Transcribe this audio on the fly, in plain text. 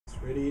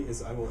Ready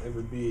as I will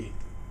ever be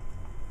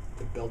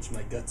to belch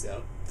my guts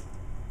out.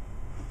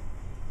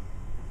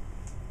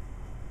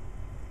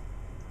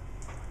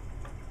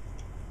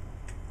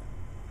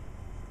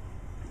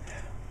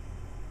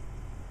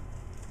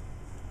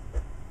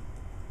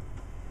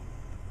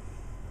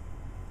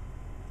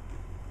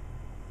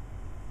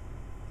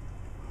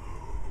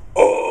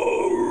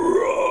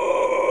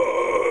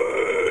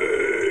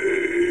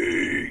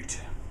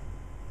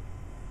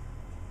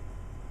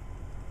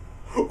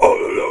 All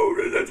alone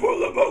in this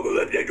world of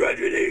apocalyptic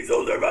tragedy,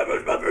 soul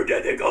survivors must for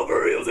death and call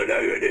for heals and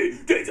agony.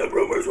 Takes up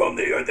rumors from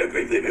the earth, and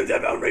creepy mutes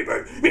have found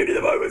reaper. Mute to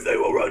the virus, they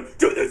will run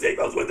to the safe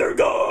house with their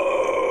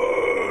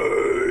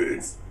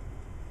guns.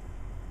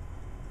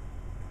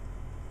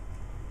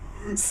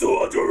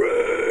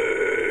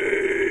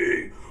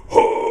 Slaughtering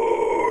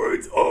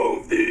hordes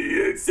of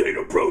the insane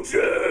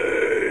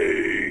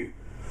approaching.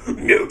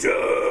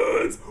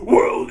 Mutants,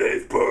 world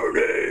is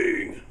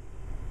burning.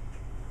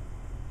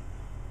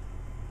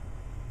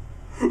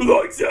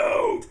 Lights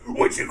out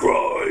when she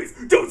cries,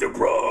 don't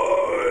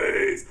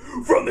surprise.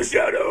 From the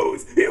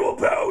shadows, he will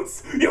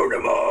pounce your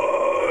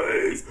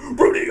demise.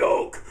 Brooding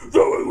oak,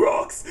 throwing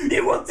rocks,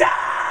 you will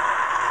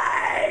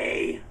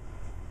die.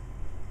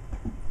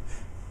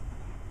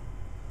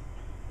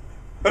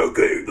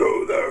 Hooking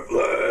through their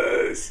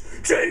flesh,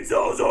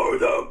 chainsaws are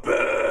the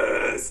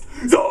best.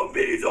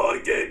 Zombies I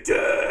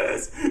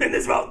detest in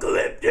this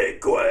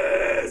apocalyptic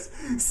quest.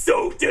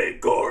 Soaked in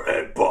gore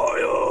and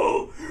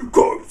bile,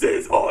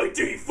 corpses I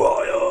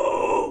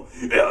defile.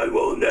 I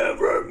will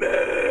never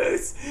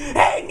miss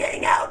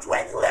hanging out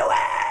with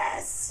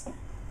Lewis.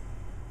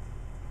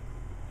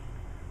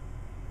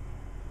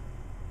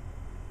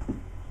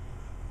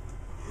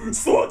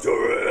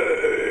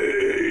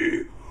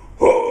 Slaughtering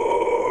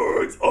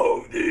hordes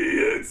of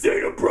the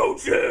insane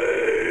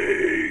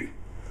approaching.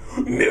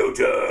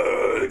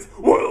 Mutants,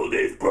 world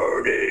is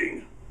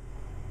burning.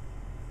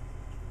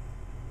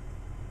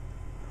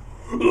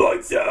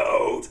 Lights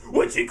out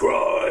when she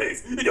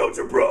cries, don't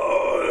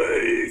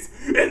surprise.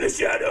 In the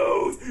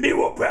shadows, he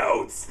will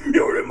pounce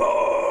your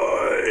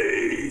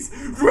demise.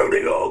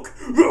 Droning oak,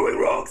 throwing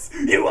rocks,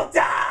 you will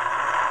die.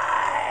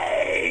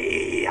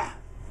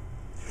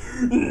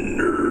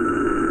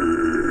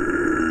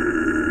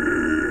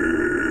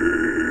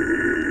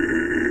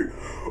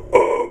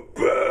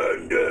 Abandoned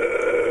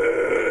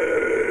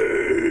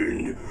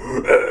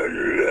and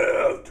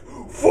left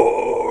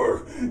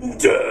for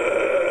dead.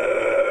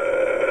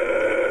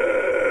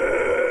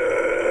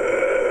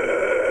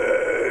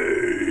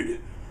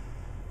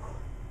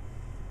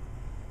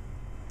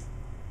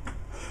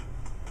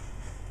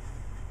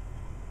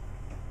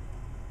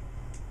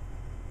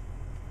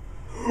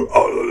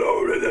 All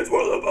alone in this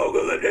world of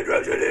apocalyptic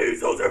tragedy,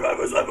 soul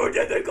survivors left for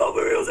death and call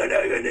for heals and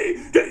agony.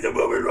 Takes a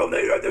movers from the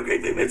earth, the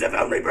creepy mutes have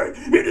found reaper.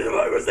 Mute to the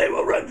virus, they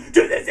will run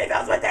to the safe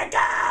house with their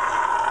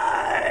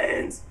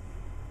guns.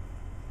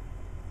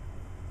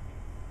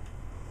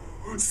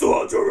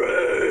 Slaughtering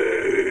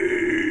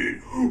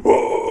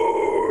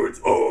hordes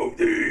of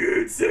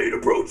the insane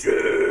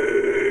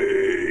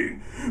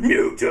approaching.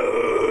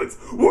 Mutants,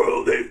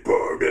 world is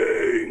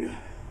burning.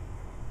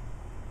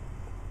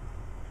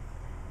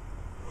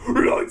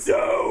 Lights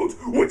out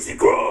when she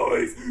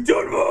cries,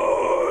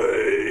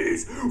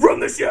 demise. From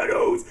the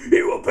shadows,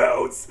 he will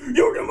pounce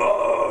your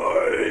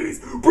demise.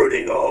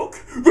 Brooding oak,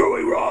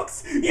 throwing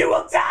rocks, you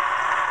will die.